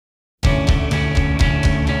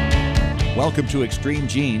Welcome to Extreme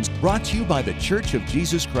Genes, brought to you by The Church of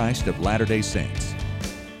Jesus Christ of Latter-day Saints.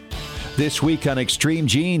 This week on Extreme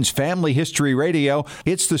Genes Family History Radio,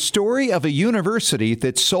 it's the story of a university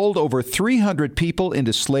that sold over 300 people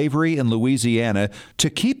into slavery in Louisiana to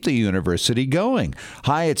keep the university going.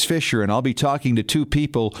 Hi, it's Fisher, and I'll be talking to two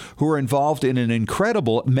people who are involved in an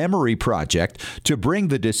incredible memory project to bring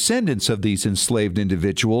the descendants of these enslaved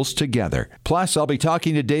individuals together. Plus, I'll be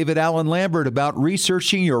talking to David Allen Lambert about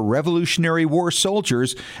researching your Revolutionary War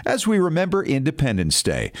soldiers as we remember Independence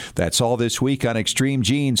Day. That's all this week on Extreme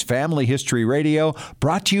Genes Family History Radio,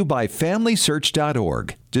 brought to you by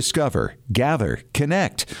FamilySearch.org. Discover, gather,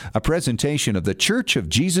 connect. A presentation of The Church of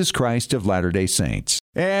Jesus Christ of Latter-day Saints.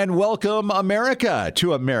 And welcome, America,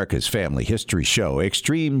 to America's Family History Show.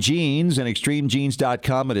 Extreme Genes and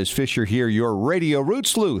ExtremeGenes.com. It is Fisher here, your radio root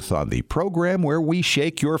sleuth, on the program where we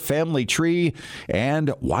shake your family tree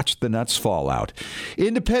and watch the nuts fall out.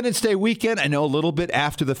 Independence Day weekend, I know a little bit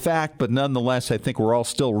after the fact, but nonetheless, I think we're all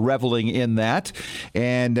still reveling in that.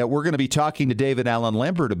 And we're going to be talking to David Allen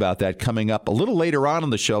Lambert about that coming up a little later on in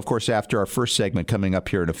the show, of course, after our first segment coming up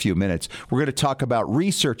here in a few minutes. We're going to talk about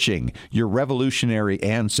researching your revolutionary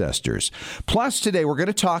ancestors. Plus, today we're going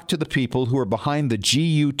to talk to the people who are behind the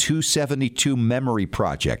GU 272 Memory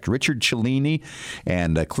Project. Richard Cellini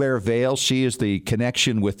and Claire Vale. She is the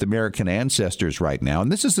connection with American ancestors right now.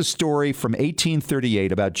 And this is the story from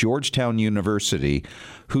 1838 about Georgetown University,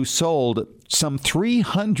 who sold some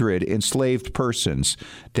 300 enslaved persons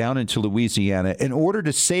down into Louisiana in order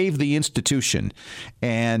to save the institution.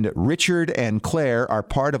 And Richard and Claire are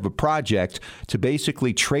part of a project to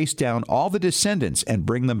basically trace down all the descendants and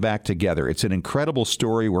bring them back together. It's an incredible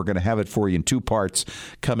story. We're going to have it for you in two parts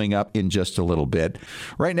coming up in just a little bit.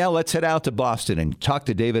 Right now, let's head out to Boston and talk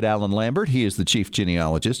to David Allen Lambert. He is the chief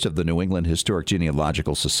genealogist of the New England Historic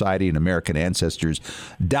Genealogical Society and American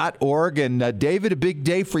Ancestors.org. And David, a big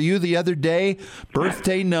day for you the other day.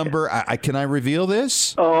 Birthday number, can I reveal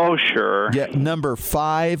this? Oh, sure. Yeah, number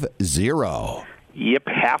 50. Yep,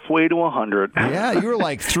 halfway to 100. Yeah, you were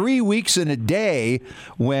like 3 weeks and a day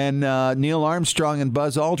when Neil Armstrong and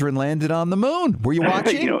Buzz Aldrin landed on the moon. Were you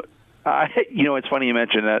watching? It's funny you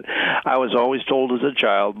mentioned that. I was always told as a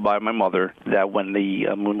child by my mother that when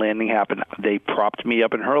the moon landing happened, they propped me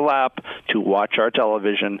up in her lap to watch our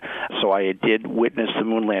television, so I did witness the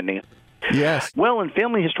moon landing. Yes. Well, in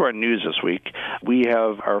Family History News this week, we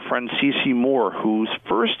have our friend C.C. Moore, whose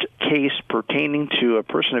first case pertaining to a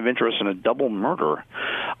person of interest in a double murder.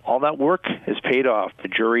 All that work has paid off. The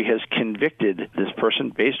jury has convicted this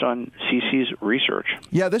person based on C.C.'s research.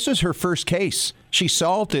 Yeah, this is her first case. She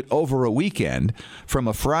solved it over a weekend from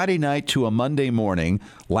a Friday night to a Monday morning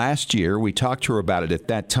last year. We talked to her about it at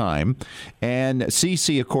that time. And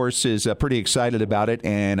Cece, of course, is pretty excited about it.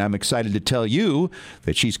 And I'm excited to tell you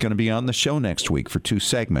that she's going to be on the show next week for two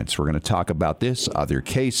segments. We're going to talk about this, other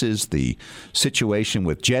cases, the situation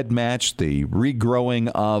with GEDmatch, the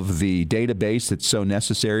regrowing of the database that's so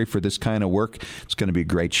necessary for this kind of work. It's going to be a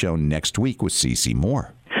great show next week with Cece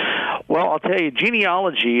Moore. Well, I'll tell you,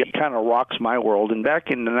 genealogy kind of rocks my world. And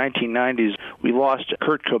back in the 1990s, we lost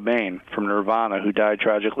Kurt Cobain from Nirvana, who died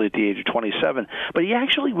tragically at the age of 27. But he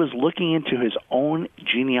actually was looking into his own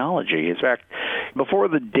genealogy. In fact, before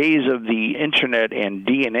the days of the Internet and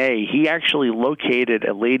DNA, he actually located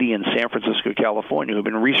a lady in San Francisco, California, who had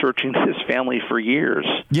been researching his family for years.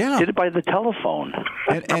 Yeah. Did it by the telephone.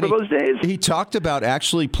 And those days? He talked about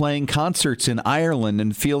actually playing concerts in Ireland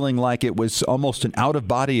and feeling like it was almost an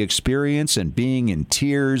out-of-body experience and being in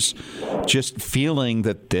tears, just feeling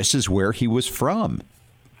that this is where he was from.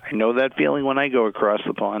 I know that feeling when I go across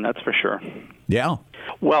the pond, that's for sure. Yeah.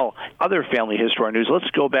 Well, other family history news. Let's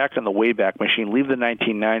go back on the Wayback Machine, leave the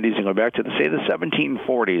 1990s and go back to, the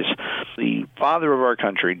 1740s. The father of our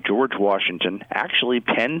country, George Washington, actually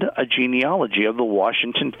penned a genealogy of the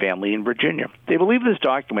Washington family in Virginia. They believe this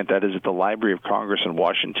document, that is at the Library of Congress in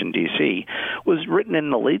Washington, D.C., was written in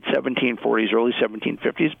the late 1740s, early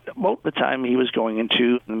 1750s, about the time he was going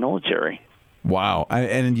into the military. Wow.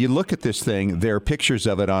 And you look at this thing, there are pictures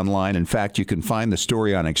of it online. In fact, you can find the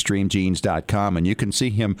story on ExtremeGenes.com, and you can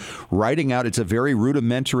see him writing out. It's a very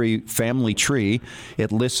rudimentary family tree.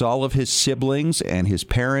 It lists all of his siblings and his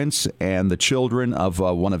parents and the children of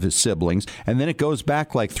one of his siblings. And then it goes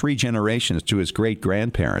back like 3 generations to his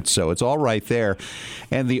great-grandparents. So it's all right there.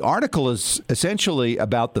 And the article is essentially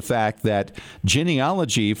about the fact that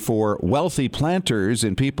genealogy for wealthy planters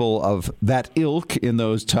and people of that ilk in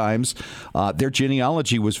those times their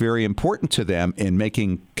genealogy was very important to them in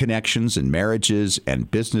making connections and marriages and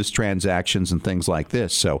business transactions and things like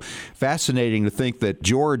this. So fascinating to think that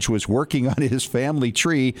George was working on his family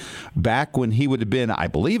tree back when he would have been, I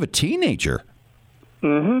believe, a teenager.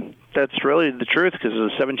 Mm-hmm. That's really the truth, because in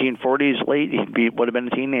the 1740s, would have been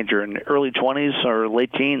a teenager in early 20s or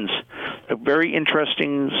late teens. A very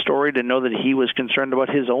interesting story to know that he was concerned about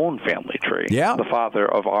his own family tree, the father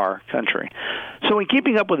of our country. So in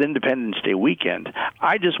keeping up with Independence Day weekend,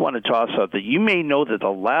 I just want to toss out that you may know that the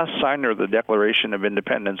last signer of the Declaration of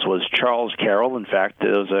Independence was Charles Carroll. In fact,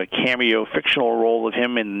 there was a cameo fictional role of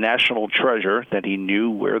him in National Treasure, that he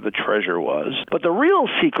knew where the treasure was. But the real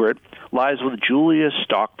secret lies with Julia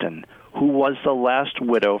Stockton, who was the last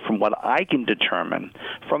widow, from what I can determine,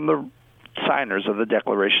 from the signers of the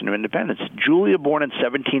Declaration of Independence. Julia, born in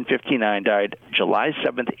 1759, died July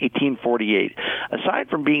 7th, 1848. Aside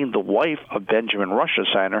from being the wife of Benjamin Rush, a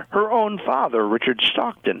signer, her own father, Richard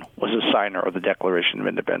Stockton, was a signer of the Declaration of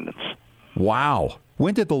Independence. Wow.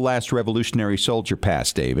 When did the last Revolutionary soldier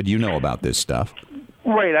pass, David? You know about this stuff.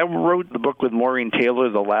 Right. I wrote the book with Maureen Taylor,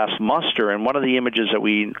 The Last Muster, and one of the images that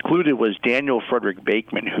we included was Daniel Frederick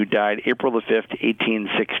Bakeman, who died April the 5th,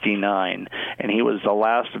 1869, and he was the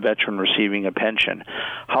last veteran receiving a pension.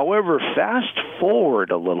 However, fast forward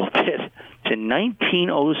a little bit to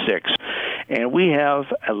 1906, and we have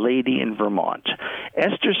a lady in Vermont,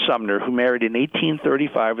 Esther Sumner, who married in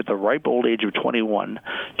 1835 at the ripe old age of 21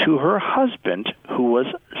 to her husband, who was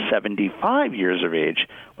 75 years of age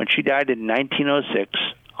when she died in 1906,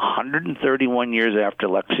 131 years after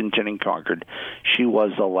Lexington and Concord. She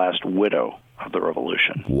was the last widow of the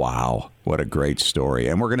Revolution. Wow. What a great story.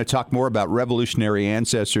 And we're going to talk more about revolutionary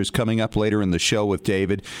ancestors coming up later in the show with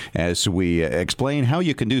David, as we explain how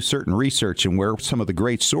you can do certain research and where some of the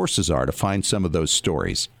great sources are to find some of those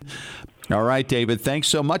stories. All right, David, thanks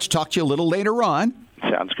so much. Talk to you a little later on.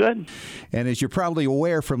 Sounds good. And as you're probably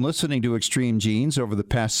aware from listening to Extreme Genes over the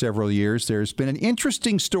past several years, there's been an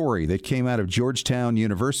interesting story that came out of Georgetown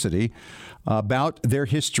University about their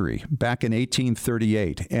history back in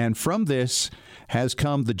 1838. And from this has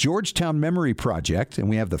come the Georgetown Memory Project, and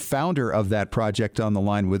we have the founder of that project on the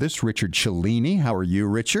line with us, Richard Cellini. How are you,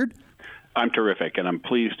 Richard? I'm terrific, and I'm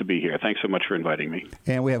pleased to be here. Thanks so much for inviting me.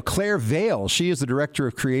 And we have Claire Vale. She is the Director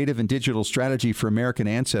of Creative and Digital Strategy for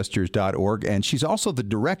AmericanAncestors.org, and she's also the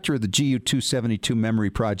Director of the GU-272 Memory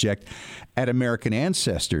Project at American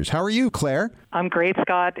Ancestors. How are you, Claire? I'm great,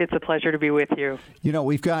 Scott. It's a pleasure to be with you. You know,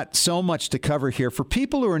 we've got so much to cover here. For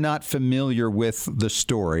people who are not familiar with the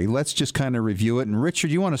story, let's just kind of review it. And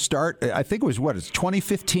Richard, you want to start? I think it was, it's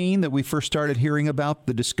 2015 that we first started hearing about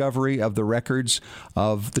the discovery of the records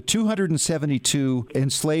of the 272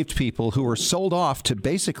 enslaved people who were sold off to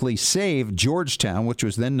basically save Georgetown, which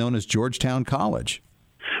was then known as Georgetown College.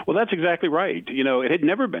 Well, that's exactly right. You know, it had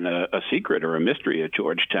never been a secret or a mystery at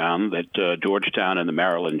Georgetown that Georgetown and the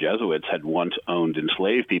Maryland Jesuits had once owned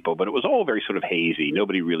enslaved people, but it was all very sort of hazy.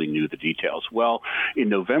 Nobody really knew the details. Well, in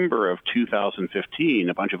November of 2015,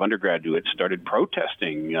 a bunch of undergraduates started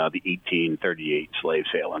protesting the 1838 slave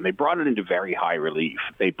sale, and they brought it into very high relief.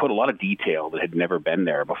 They put a lot of detail that had never been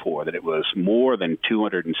there before, that it was more than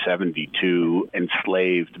 272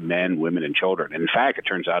 enslaved men, women, and children. In fact, it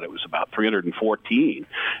turns out it was about 314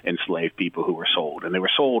 enslaved people who were sold. And they were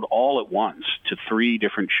sold all at once to 3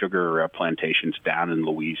 different sugar plantations down in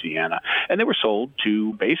Louisiana. And they were sold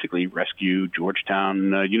to basically rescue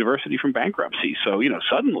Georgetown University from bankruptcy. So, you know,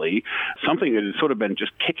 suddenly something that had sort of been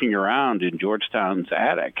just kicking around in Georgetown's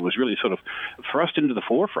attic was really sort of thrust into the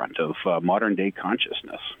forefront of modern-day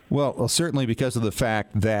consciousness. Well, certainly because of the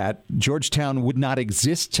fact that Georgetown would not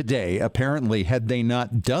exist today, apparently, had they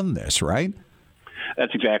not done this, right?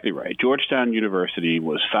 That's exactly right. Georgetown University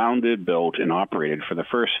was founded, built, and operated for the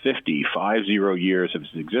first 50 years of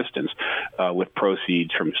its existence with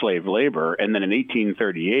proceeds from slave labor. And then in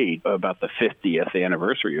 1838, about the 50th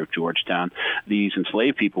anniversary of Georgetown, these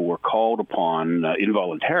enslaved people were called upon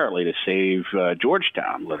involuntarily to save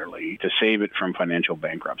Georgetown, literally, to save it from financial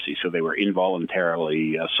bankruptcy. So they were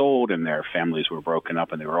involuntarily sold, and their families were broken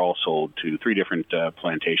up, and they were all sold to 3 different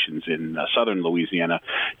plantations in southern Louisiana,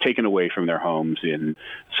 taken away from their homes in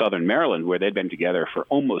southern Maryland, where they'd been together for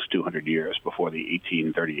almost 200 years before the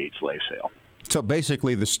 1838 slave sale. So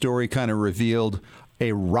basically the story kind of revealed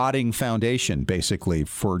a rotting foundation, basically,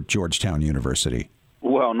 for Georgetown University.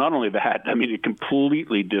 Well, Well, not only that, I mean, it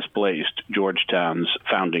completely displaced Georgetown's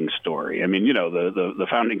founding story. I mean, the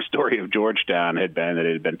founding story of Georgetown had been that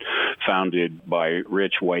it had been founded by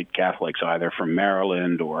rich white Catholics, either from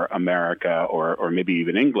Maryland or America or maybe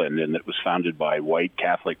even England, and that it was founded by white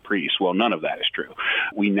Catholic priests. Well, none of that is true.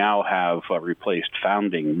 We now have replaced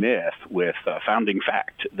founding myth with founding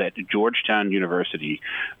fact that Georgetown University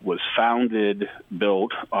was founded,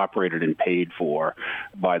 built, operated, and paid for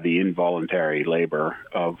by the involuntary labor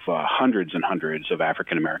of hundreds and hundreds of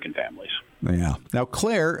African-American families. Yeah. Now,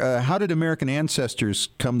 Claire, how did American Ancestors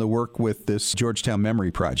come to work with this Georgetown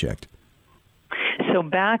Memory Project? So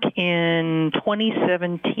back in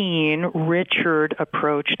 2017, Richard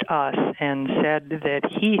approached us and said that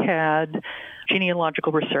he had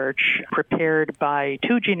genealogical research prepared by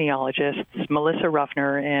two genealogists, Melissa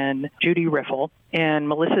Ruffner and Judy Riffle. And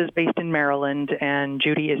Melissa is based in Maryland and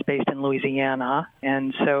Judy is based in Louisiana.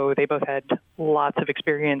 And so they both had lots of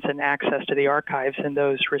experience and access to the archives in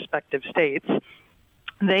those respective states.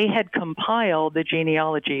 They had compiled the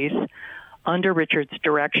genealogies under Richard's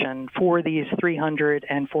direction for these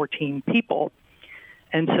 314 people.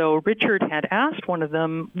 And so Richard had asked one of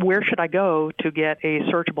them, where should I go to get a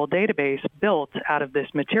searchable database built out of this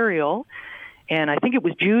material? And I think it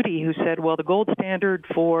was Judy who said, well, the gold standard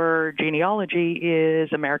for genealogy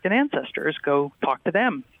is American Ancestors. Go talk to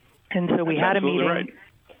them. And so we had a meeting. Right.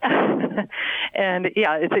 And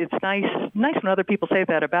yeah, it's nice when other people say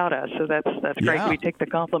that about us. So that's great. Yeah. We take the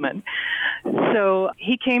compliment. So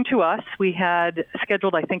he came to us. We had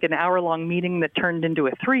scheduled, I think, an hour-long meeting that turned into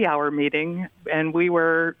a 3-hour meeting, and we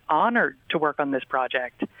were honored to work on this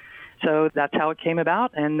project. So that's how it came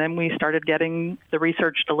about, and then we started getting the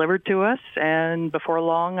research delivered to us, and before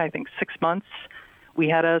long, I think 6 months, we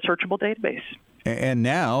had a searchable database. And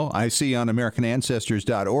now I see on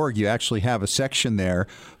AmericanAncestors.org you actually have a section there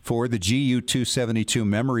for the GU 272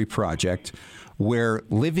 Memory Project where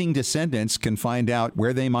living descendants can find out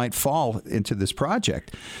where they might fall into this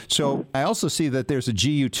project. So I also see that there's a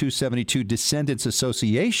GU 272 Descendants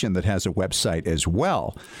Association that has a website as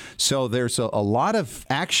well. So there's a lot of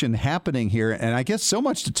action happening here, and I guess so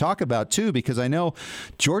much to talk about, too, because I know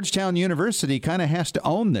Georgetown University kind of has to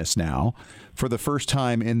own this now for the first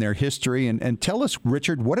time in their history. And tell us,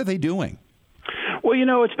 Richard, what are they doing?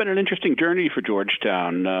 Well, it's been an interesting journey for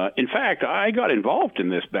Georgetown. In fact, I got involved in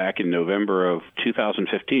this back in November of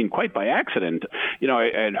 2015, quite by accident. I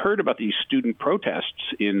had heard about these student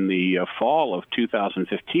protests in the fall of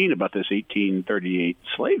 2015 about this 1838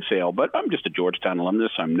 slave sale, but I'm just a Georgetown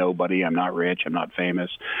alumnus. I'm nobody. I'm not rich. I'm not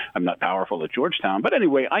famous. I'm not powerful at Georgetown. But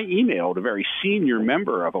anyway, I emailed a very senior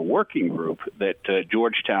member of a working group that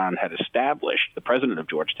Georgetown had established. The president of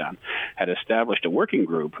Georgetown had established a working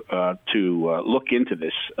group to look into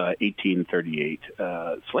this 1838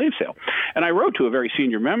 slave sale. And I wrote to a very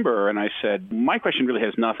senior member, and I said, my question really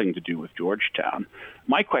has nothing to do with Georgetown.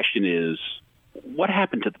 My question is, what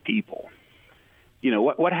happened to the people?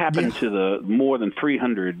 What happened to the more than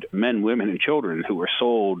 300 men, women, and children who were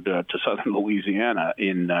sold to southern Louisiana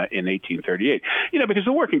in 1838? Because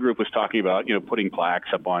the working group was talking about, putting plaques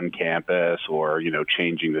up on campus or,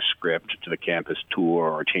 changing the script to the campus tour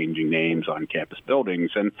or changing names on campus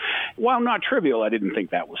buildings. And while not trivial, I didn't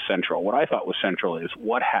think that was central. What I thought was central is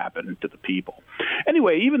what happened to the people.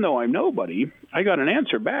 Anyway, even though I'm nobody, I got an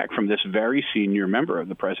answer back from this very senior member of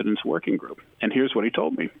the president's working group. And here's what he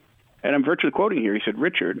told me. And I'm virtually quoting here. He said,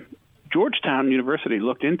 Richard, Georgetown University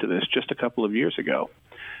looked into this just a couple of years ago.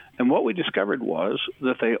 And what we discovered was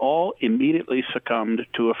that they all immediately succumbed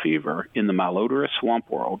to a fever in the malodorous swamp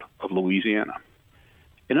world of Louisiana.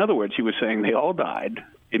 In other words, he was saying they all died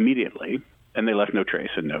immediately, and they left no trace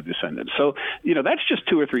and no descendants. So, that's just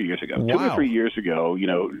 2 or 3 years ago. Wow. 2 or 3 years ago,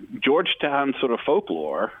 Georgetown sort of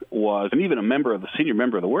folklore was, and even a senior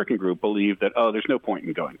member of the working group believed that, there's no point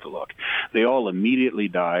in going to look. They all immediately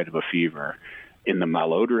died of a fever in the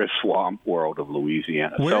malodorous swamp world of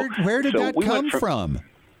Louisiana. Where did that come from?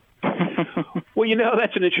 Well,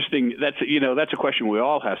 that's an interesting. That's a question we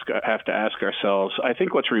all have to ask ourselves. I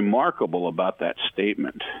think what's remarkable about that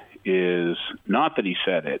statement is not that he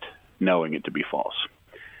said it knowing it to be false.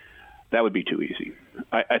 That would be too easy.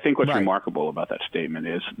 I think what's remarkable about that statement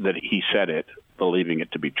is that he said it believing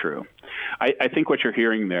it to be true. I think what you're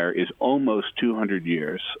hearing there is almost 200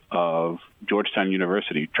 years of Georgetown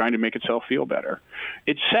University trying to make itself feel better.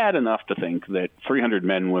 It's sad enough to think that 300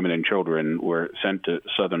 men, women, and children were sent to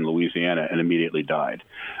southern Louisiana and immediately died.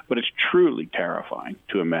 But it's truly terrifying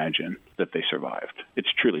to imagine that they survived.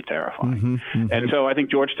 It's truly terrifying. Mm-hmm, mm-hmm. And so I think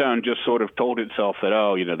Georgetown just sort of told itself that,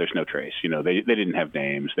 there's no trace. They didn't have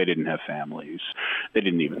names. They didn't have families. They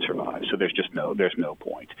didn't even survive. So there's no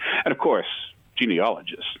point. And of course,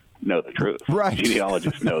 genealogists know the truth. Right.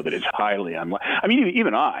 Genealogists know that it's highly unlikely. I mean,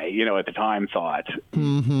 even I, at the time thought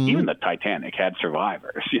even the Titanic had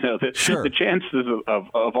survivors. The chances of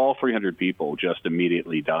all 300 people just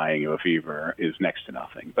immediately dying of a fever is next to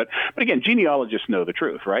nothing. But again, genealogists know the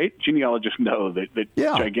truth, right? Genealogists know that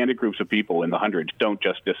gigantic groups of people in the hundreds don't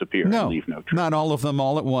just disappear and leave no truth. Not all of them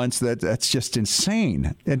all at once. That's just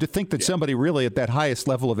insane. And to think that somebody really at that highest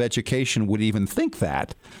level of education would even think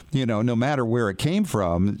that, no matter where it came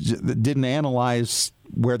from, didn't analyze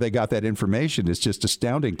where they got that information is just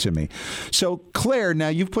astounding to me. So, Claire, now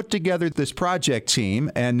you've put together this project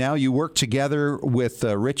team, and now you work together with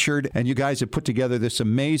Richard, and you guys have put together this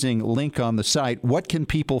amazing link on the site. What can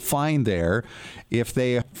people find there if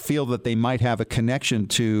they feel that they might have a connection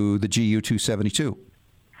to the GU-272?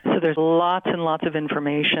 So there's lots and lots of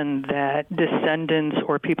information that descendants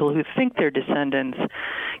or people who think they're descendants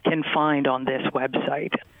can find on this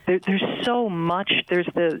website. There's so much. There's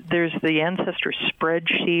the ancestor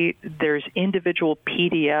spreadsheet. There's individual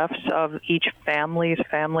PDFs of each family's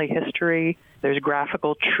family history. There's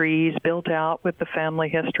graphical trees built out with the family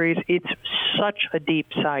histories. It's such a deep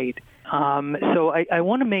site. So I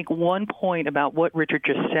want to make one point about what Richard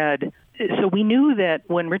just said. So we knew that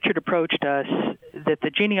when Richard approached us, that the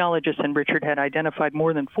genealogists and Richard had identified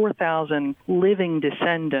more than 4,000 living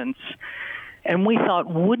descendants. And we thought,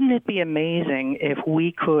 wouldn't it be amazing if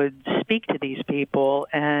we could speak to these people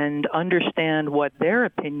and understand what their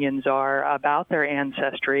opinions are about their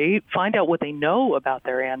ancestry, find out what they know about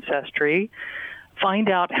their ancestry, find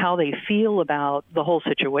out how they feel about the whole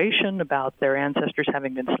situation, about their ancestors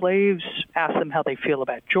having been slaves, ask them how they feel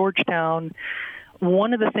about Georgetown.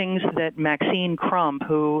 One of the things that Maxine Crump,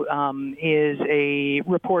 who is a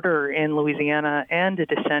reporter in Louisiana and a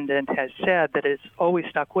descendant, has said that has always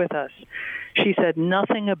stuck with us, she said,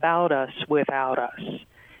 nothing about us without us.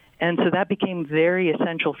 And so that became very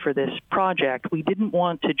essential for this project. We didn't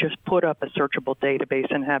want to just put up a searchable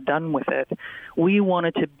database and have done with it. We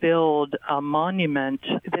wanted to build a monument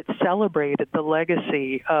that celebrated the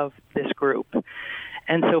legacy of this group.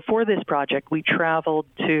 And so for this project, we traveled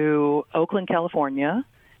to Oakland, California,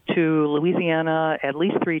 to Louisiana at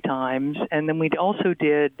least 3 times, and then we also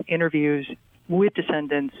did interviews with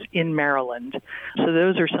descendants in Maryland. So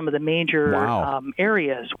those are some of the major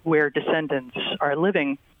areas where descendants are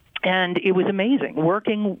living. And it was amazing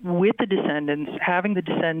working with the descendants, having the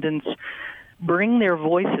descendants bring their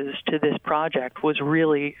voices to this project was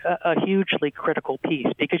really a hugely critical piece,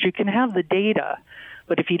 because you can have the data,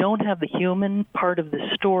 but if you don't have the human part of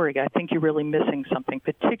the story, I think you're really missing something,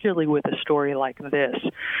 particularly with a story like this,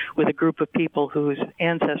 with a group of people whose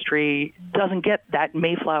ancestry doesn't get that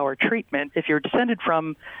Mayflower treatment. If you're descended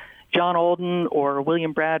from John Alden or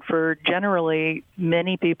William Bradford, generally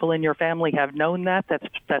many people in your family have known that.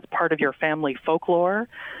 That's part of your family folklore.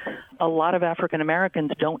 A lot of African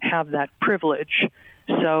Americans don't have that privilege.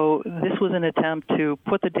 So this was an attempt to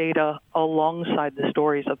put the data alongside the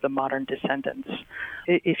stories of the modern descendants.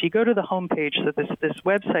 If you go to the homepage of this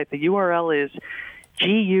website, the URL is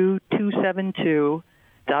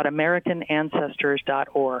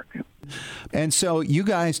gu272.americanancestors.org. And so you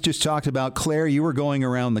guys just talked about, Claire, you were going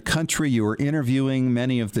around the country, you were interviewing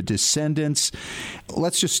many of the descendants.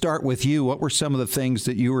 Let's just start with you. What were some of the things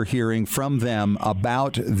that you were hearing from them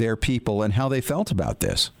about their people and how they felt about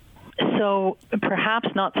this? So perhaps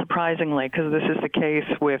not surprisingly, because this is the case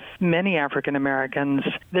with many African Americans,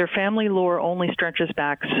 their family lore only stretches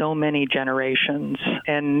back so many generations.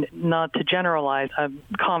 And not to generalize, I'm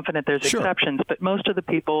confident there's exceptions, but most of the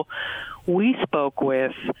people we spoke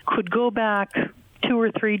with could go back 2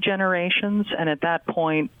 or 3 generations, and at that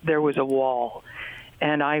point there was a wall.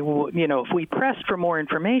 And if we pressed for more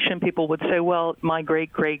information, people would say, well, my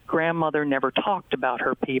great-great-grandmother never talked about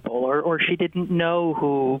her people, or she didn't know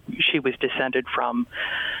who she was descended from.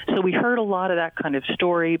 So we heard a lot of that kind of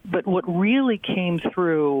story, but what really came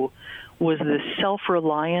through was the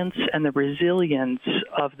self-reliance and the resilience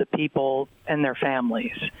of the people and their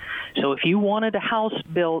families. So if you wanted a house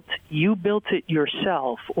built, you built it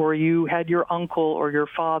yourself, or you had your uncle or your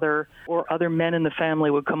father or other men in the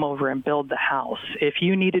family would come over and build the house. If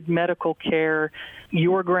you needed medical care,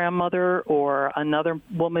 your grandmother or another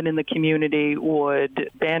woman in the community would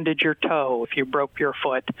bandage your toe if you broke your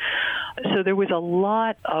foot. So there was a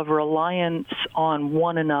lot of reliance on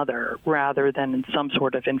one another rather than some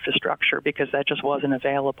sort of infrastructure, because that just wasn't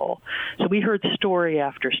available. So we heard story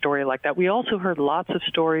after story like that. We also heard lots of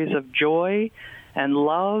stories of joy and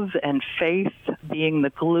love and faith being the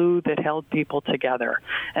glue that held people together.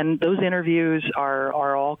 And those interviews are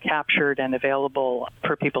all captured and available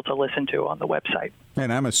for people to listen to on the website.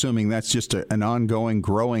 And I'm assuming that's just an ongoing,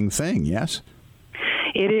 growing thing, yes?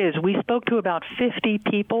 It is. We spoke to about 50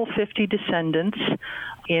 people, 50 descendants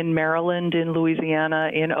in Maryland, in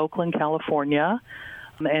Louisiana, in Oakland, California.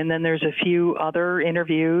 And then there's a few other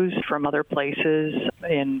interviews from other places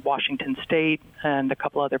in Washington State and a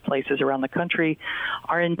couple other places around the country.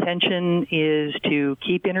 Our intention is to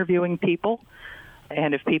keep interviewing people.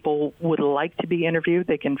 And if people would like to be interviewed,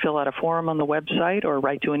 they can fill out a form on the website or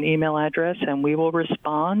write to an email address, and we will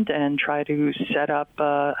respond and try to set up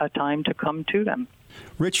a time to come to them.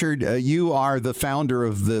 Richard, you are the founder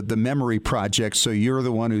of the Memory Project, so you're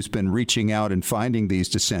the one who's been reaching out and finding these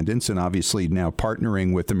descendants and obviously now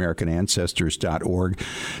partnering with AmericanAncestors.org.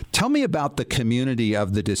 Tell me about the community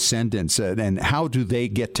of the descendants and how do they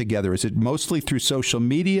get together? Is it mostly through social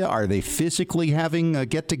media? Are they physically having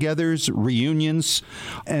get-togethers, reunions,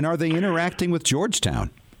 and are they interacting with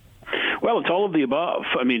Georgetown? Well, it's all of the above.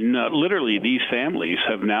 I mean, literally, these families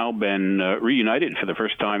have now been reunited for the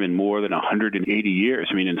first time in more than 180 years.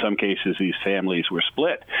 I mean, in some cases, these families were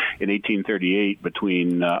split in 1838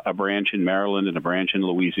 between a branch in Maryland and a branch in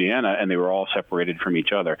Louisiana, and they were all separated from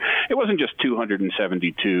each other. It wasn't just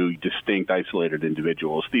 272 distinct, isolated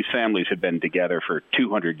individuals. These families had been together for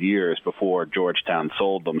 200 years before Georgetown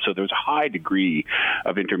sold them, so there's a high degree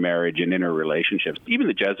of intermarriage and interrelationships. Even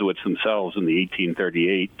the Jesuits themselves in the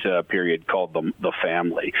 1838 period called them the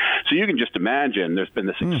family. So you can just imagine there's been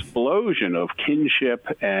this explosion of kinship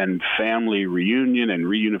and family reunion and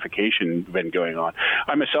reunification been going on.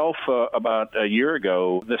 I myself, about a year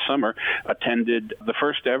ago this summer, attended the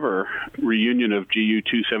first ever reunion of GU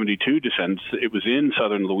 272 descendants. It was in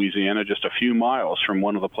southern Louisiana, just a few miles from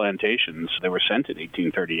one of the plantations that were sent in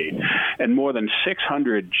 1838. And more than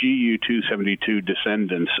 600 GU 272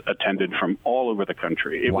 descendants attended from all over the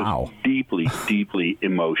country. It was deeply, deeply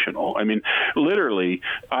emotional. I mean, literally,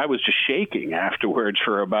 I was just shaking afterwards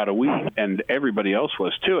for about a week, and everybody else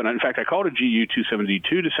was too. And in fact, I called a GU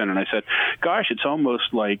 272 descendant, and I said, gosh, it's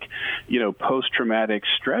almost like, post-traumatic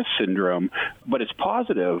stress syndrome, but it's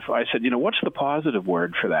positive. I said, what's the positive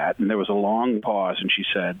word for that? And there was a long pause, and she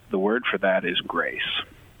said, the word for that is grace.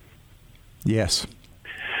 Yes.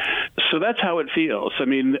 So that's how it feels. I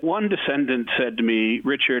mean, one descendant said to me,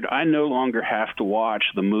 Richard, I no longer have to watch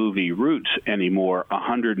the movie Roots anymore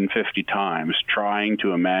 150 times trying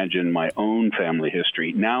to imagine my own family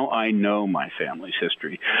history. Now I know my family's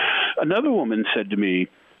history. Another woman said to me,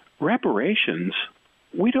 reparations?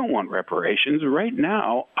 We don't want reparations. Right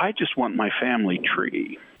now, I just want my family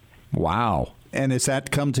tree. Wow. And has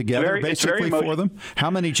that come together basically for them? How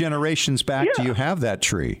many generations back do you have that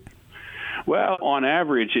tree? Well, on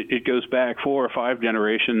average, it goes back 4 or 5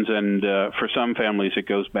 generations, and for some families, it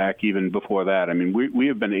goes back even before that. I mean, we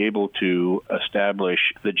have been able to establish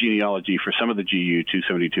the genealogy for some of the GU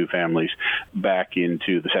 272 families back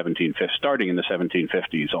into the 1750s, starting in the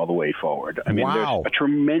 1750s all the way forward. I mean, there's a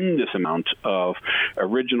tremendous amount of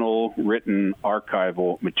original written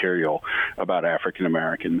archival material about African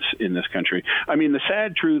Americans in this country. I mean, the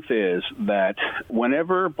sad truth is that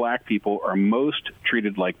whenever black people are most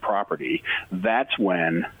treated like property, that's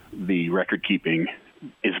when the record keeping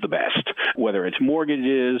is the best, whether it's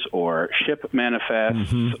mortgages or ship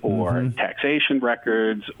manifests or taxation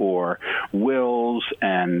records or wills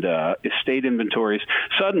and estate inventories.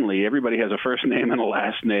 Suddenly, everybody has a first name and a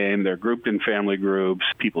last name. They're grouped in family groups,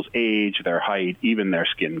 people's age, their height, even their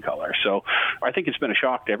skin color. So I think it's been a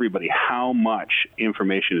shock to everybody how much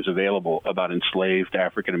information is available about enslaved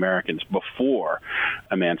African Americans before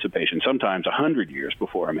emancipation, sometimes 100 years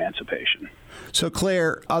before emancipation. So,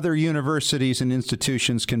 Claire, other universities and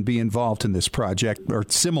institutions can be involved in this project, or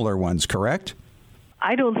similar ones, correct?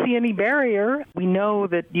 I don't see any barrier. We know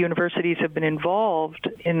that universities have been involved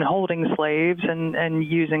in holding slaves and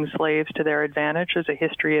using slaves to their advantage. There's a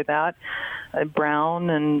history of that at Brown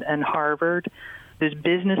and Harvard. There's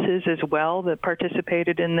businesses as well that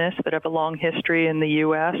participated in this that have a long history in the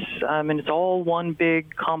U.S. And it's all one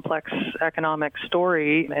big, complex economic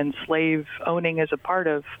story, and slave owning is a part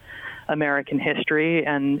of American history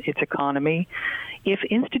and its economy. If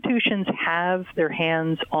institutions have their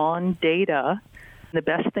hands on data, the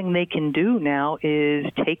best thing they can do now is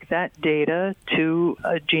take that data to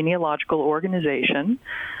a genealogical organization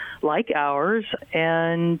like ours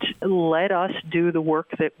and let us do the work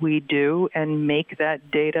that we do and make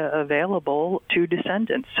that data available to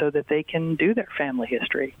descendants so that they can do their family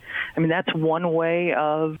history. I mean, that's one way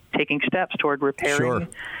of taking steps toward repairing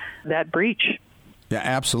that breach. Yeah,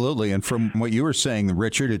 absolutely. And from what you were saying,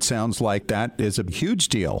 Richard, it sounds like that is a huge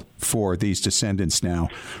deal for these descendants now,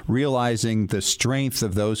 realizing the strength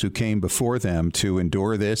of those who came before them to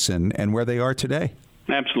endure this and where they are today.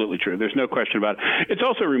 Absolutely true. There's no question about it. It's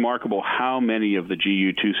also remarkable how many of the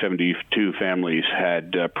GU-272 families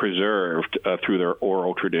had preserved through their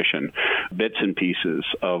oral tradition bits and pieces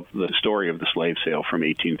of the story of the slave sale from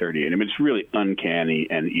 1838. I mean, it's really uncanny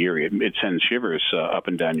and eerie. It sends shivers up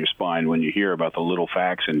and down your spine when you hear about the little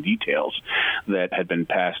facts and details that had been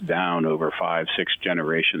passed down over 5-6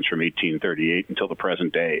 generations from 1838 until the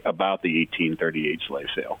present day about the 1838 slave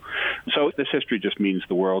sale. So this history just means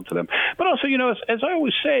the world to them. But also, as I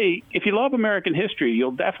always say, if you love American history,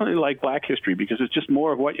 you'll definitely like Black history because it's just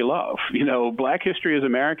more of what you love. Black history is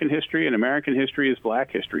American history, and American history is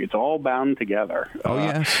Black history. It's all bound together. Oh,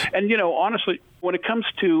 yes. And, honestly, when it comes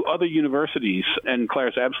to other universities, and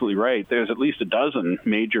Claire's absolutely right, there's at least a dozen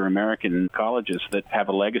major American colleges that have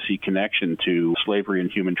a legacy connection to slavery and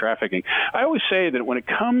human trafficking. I always say that when it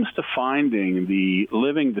comes to finding the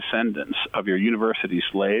living descendants of your university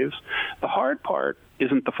slaves, the hard part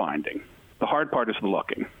isn't the finding. The hard part is the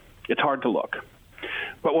looking. It's hard to look.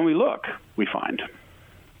 But when we look, we find.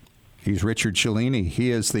 He's Richard Cellini. He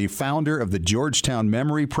is the founder of the Georgetown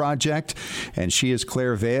Memory Project, and she is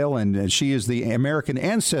Claire Vail, and she is the American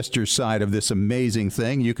Ancestors side of this amazing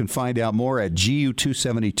thing. You can find out more at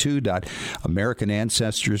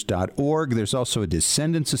gu272.americanancestors.org. There's also a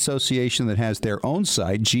Descendants Association that has their own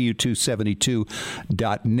site,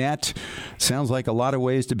 gu272.net. Sounds like a lot of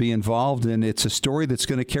ways to be involved, and it's a story that's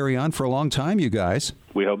going to carry on for a long time, you guys.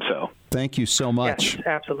 We hope so. Thank you so much. Yes,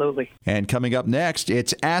 absolutely. And coming up next,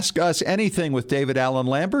 it's Ask Us Anything with David Allen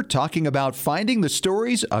Lambert, talking about finding the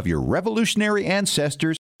stories of your revolutionary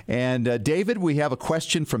ancestors. And David, we have a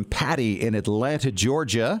question from Patty in Atlanta,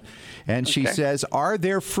 Georgia. And she says, are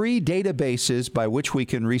there free databases by which we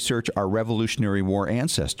can research our Revolutionary War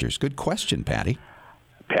ancestors? Good question, Patty.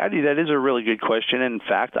 Patty, that is a really good question. In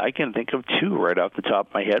fact, I can think of two right off the top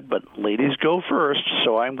of my head, but ladies go first,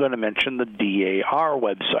 so I'm going to mention the DAR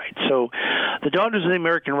website. So the Daughters of the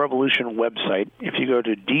American Revolution website, if you go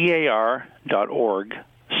to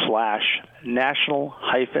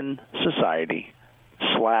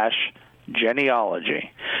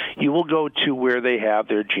dar.org/national-society/genealogy, you will go to where they have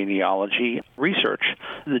their genealogy research.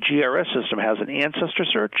 The GRS system has an ancestor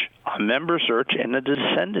search, a member search, and a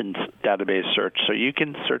descendants database search. So you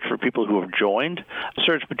can search for people who have joined,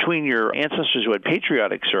 search between your ancestors who had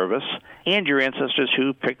patriotic service and your ancestors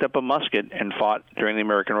who picked up a musket and fought during the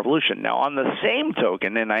American Revolution. Now, on the same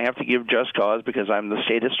token, and I have to give just cause because I'm the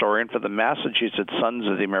state historian for the Massachusetts Sons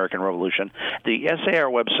of the American Revolution, the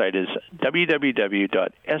SAR website is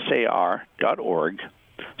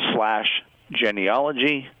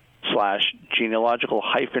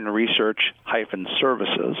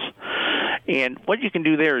www.sar.org/genealogy/genealogical-research-services. And what you can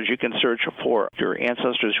do there is you can search for your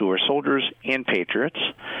ancestors who are soldiers and patriots.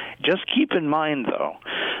 Just keep in mind, though,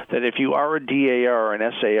 that if you are a DAR or an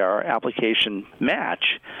SAR application match,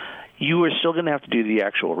 you are still going to have to do the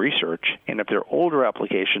actual research. And if they're older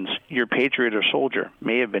applications, your patriot or soldier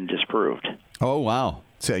may have been disproved. Oh, wow.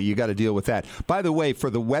 So you got to deal with that. By the way,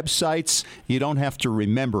 for the websites, you don't have to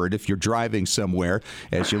remember it if you're driving somewhere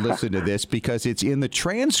as you listen to this, because it's in the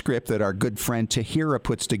transcript that our good friend Tahira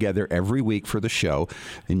puts together every week for the show.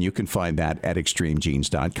 And you can find that at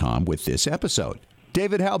extremegenes.com with this episode.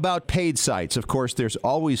 David, how about paid sites? Of course, there's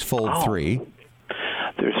always Fold 3.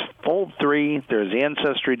 There's Fold 3, there's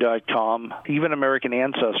Ancestry.com, even American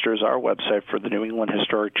Ancestors, our website for the New England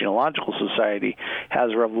Historic Genealogical Society,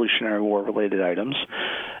 has Revolutionary War-related items.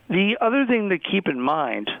 The other thing to keep in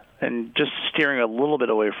mind, and just steering a little bit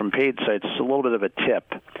away from paid sites, is a little bit of a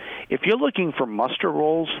tip. If you're looking for muster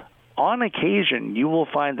rolls, on occasion, you will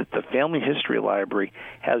find that the Family History Library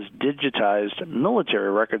has digitized military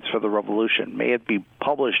records for the Revolution. May it be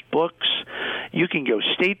published books. You can go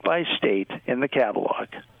state by state in the catalog,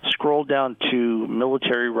 scroll down to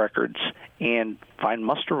military records, and find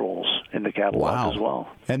muster rolls in the catalog as well.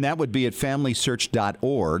 And that would be at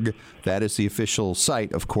FamilySearch.org. That is the official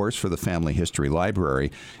site, of course, for the Family History Library.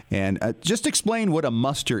 And just explain what a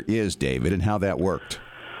muster is, David, and how that worked.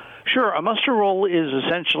 Sure. A muster roll is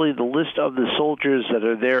essentially the list of the soldiers that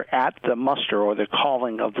are there at the muster or the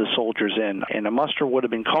calling of the soldiers in. And a muster would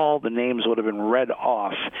have been called, the names would have been read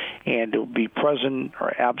off, and it would be present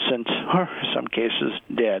or absent, or in some cases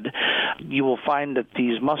dead. You will find that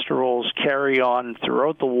these muster rolls carry on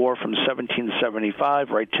throughout the war from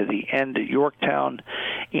 1775 right to the end at Yorktown.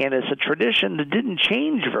 And it's a tradition that didn't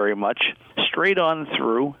change very much straight on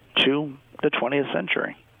through to the 20th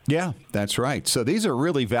century. Yeah, that's right. So these are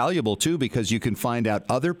really valuable, too, because you can find out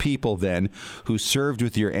other people then who served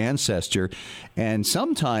with your ancestor. And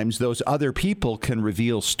sometimes those other people can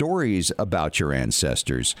reveal stories about your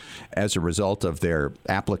ancestors as a result of their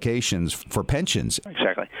applications for pensions.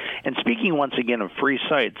 Exactly. And speaking once again of free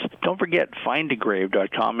sites, don't forget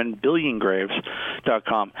findagrave.com and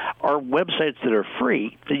billiongraves.com are websites that are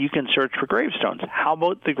free that you can search for gravestones. How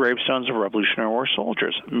about the gravestones of Revolutionary War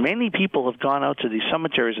soldiers? Many people have gone out to these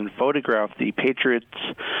cemeteries and photographed the patriots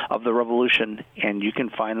of the Revolution, and you can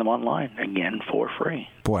find them online, again, for free.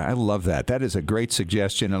 Boy, I love that. That is a great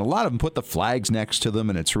suggestion. And a lot of them put the flags next to them,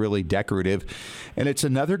 and it's really decorative. And it's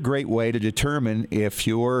another great way to determine if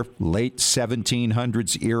your late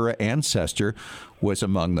 1700s era ancestor was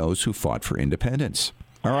among those who fought for independence.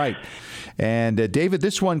 All right. And David,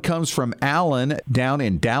 this one comes from Alan down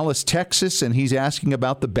in Dallas, Texas, and he's asking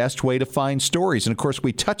about the best way to find stories. And, of course,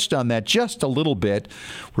 we touched on that just a little bit.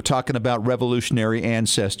 We're talking about revolutionary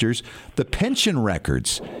ancestors. The pension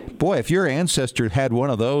records. Boy, if your ancestor had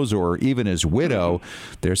one of those or even his widow,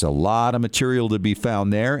 there's a lot of material to be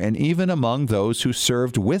found there, and even among those who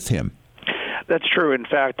served with him. That's true. In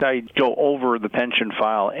fact, I go over the pension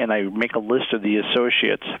file and I make a list of the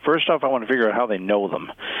associates. First off, I want to figure out how they know them.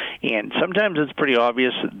 And sometimes it's pretty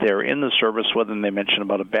obvious that they're in the service, whether they mention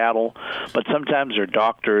about a battle, but sometimes they're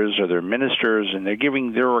doctors or they're ministers and they're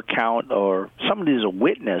giving their account, or somebody's a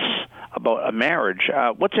witness about a marriage.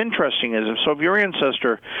 What's interesting is, if your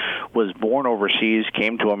ancestor was born overseas,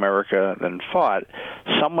 came to America, then fought,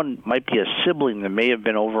 someone might be a sibling that may have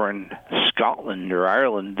been over in Scotland or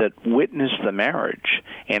Ireland that witnessed the marriage,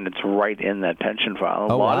 and it's right in that pension file.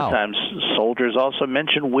 A lot of times, soldiers also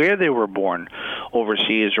mention where they were born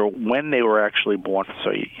overseas or when they were actually born.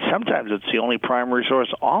 So sometimes it's the only primary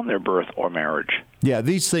source on their birth or marriage. Yeah,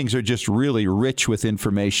 these things are just really rich with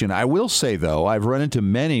information. I will say, though, I've run into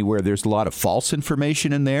many where there's a lot of false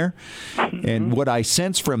information in there. And what I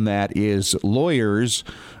sense from that is lawyers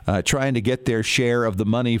trying to get their share of the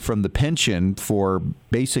money from the pension for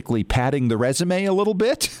basically padding the resume a little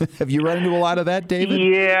bit. Have you run into a lot of that, David?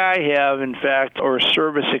 Yeah, I have, in fact. Or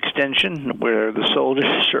service extension, where the soldier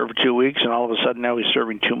served 2 weeks, and all of a sudden now he's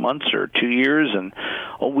serving 2 months or 2 years, and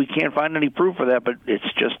we can't find any proof of that, but it's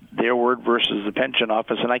just their word versus the pension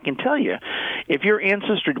office. And I can tell you, if your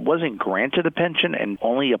ancestor wasn't granted a pension and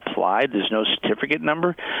only applied, there's no certificate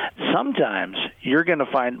number, sometimes you're going to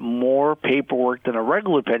find more paperwork than a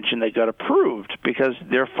regular pension that got approved because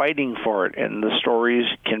they're fighting for it, and the stories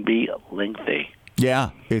can be lengthy. Yeah,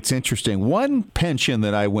 it's interesting. One pension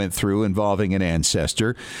that I went through involving an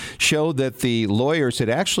ancestor showed that the lawyers had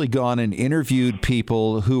actually gone and interviewed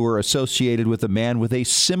people who were associated with a man with a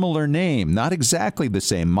similar name, not exactly the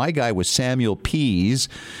same. My guy was Samuel Pease,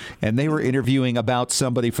 and they were interviewing about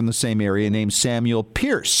somebody from the same area named Samuel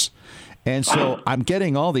Pierce. And so I'm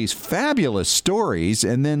getting all these fabulous stories,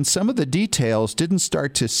 and then some of the details didn't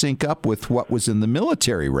start to sync up with what was in the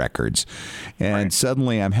military records. And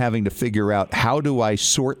suddenly I'm having to figure out, how do I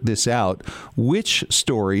sort this out? Which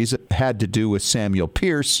stories had to do with Samuel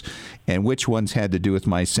Pierce and which ones had to do with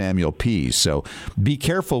my Samuel Pease? So be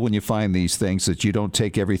careful when you find these things that you don't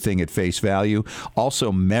take everything at face value.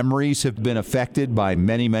 Also, memories have been affected by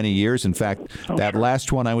many, many years. In fact, that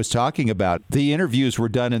last one I was talking about, the interviews were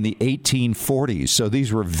done in the 1840s. So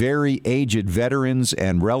these were very aged veterans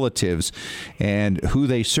and relatives, and who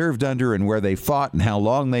they served under and where they fought and how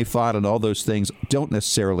long they fought and all those things don't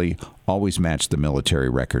necessarily always match the military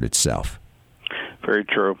record itself. Very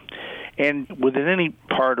true. And within any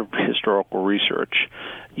part of historical research,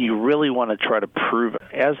 you really want to try to prove,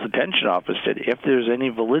 as the pension office did, if there's any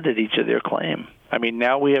validity to their claim. I mean,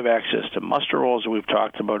 now we have access to muster rolls that we've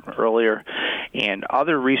talked about earlier and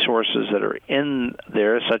other resources that are in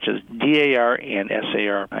there, such as DAR and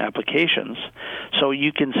SAR applications, so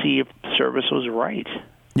you can see if service was right.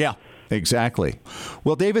 Yeah. Exactly.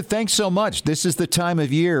 Well, David, thanks so much. This is the time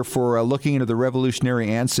of year for looking into the revolutionary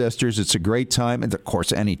ancestors. It's a great time. And, of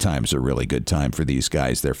course, any time is a really good time for these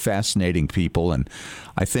guys. They're fascinating people. And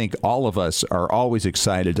I think all of us are always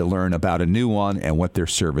excited to learn about a new one and what their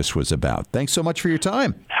service was about. Thanks so much for your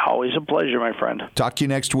time. Always a pleasure, my friend. Talk to you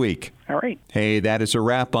next week. All right. Hey, that is a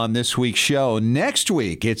wrap on this week's show. Next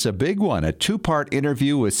week, it's a big one, a two-part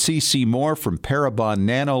interview with CeCe Moore from Parabon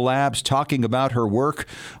Nanolabs, talking about her work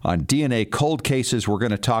on DNA cold cases. We're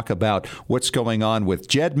going to talk about what's going on with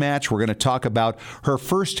GEDmatch. We're going to talk about her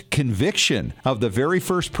first conviction of the very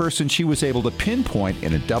first person she was able to pinpoint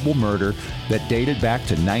in a double murder that dated back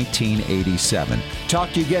to 1987.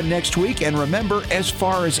 Talk to you again next week. And remember, as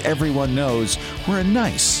far as everyone knows, we're a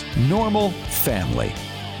nice, normal family.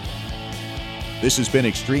 This has been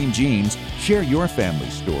Extreme Genes. Share your family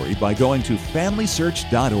story by going to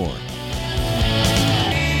FamilySearch.org.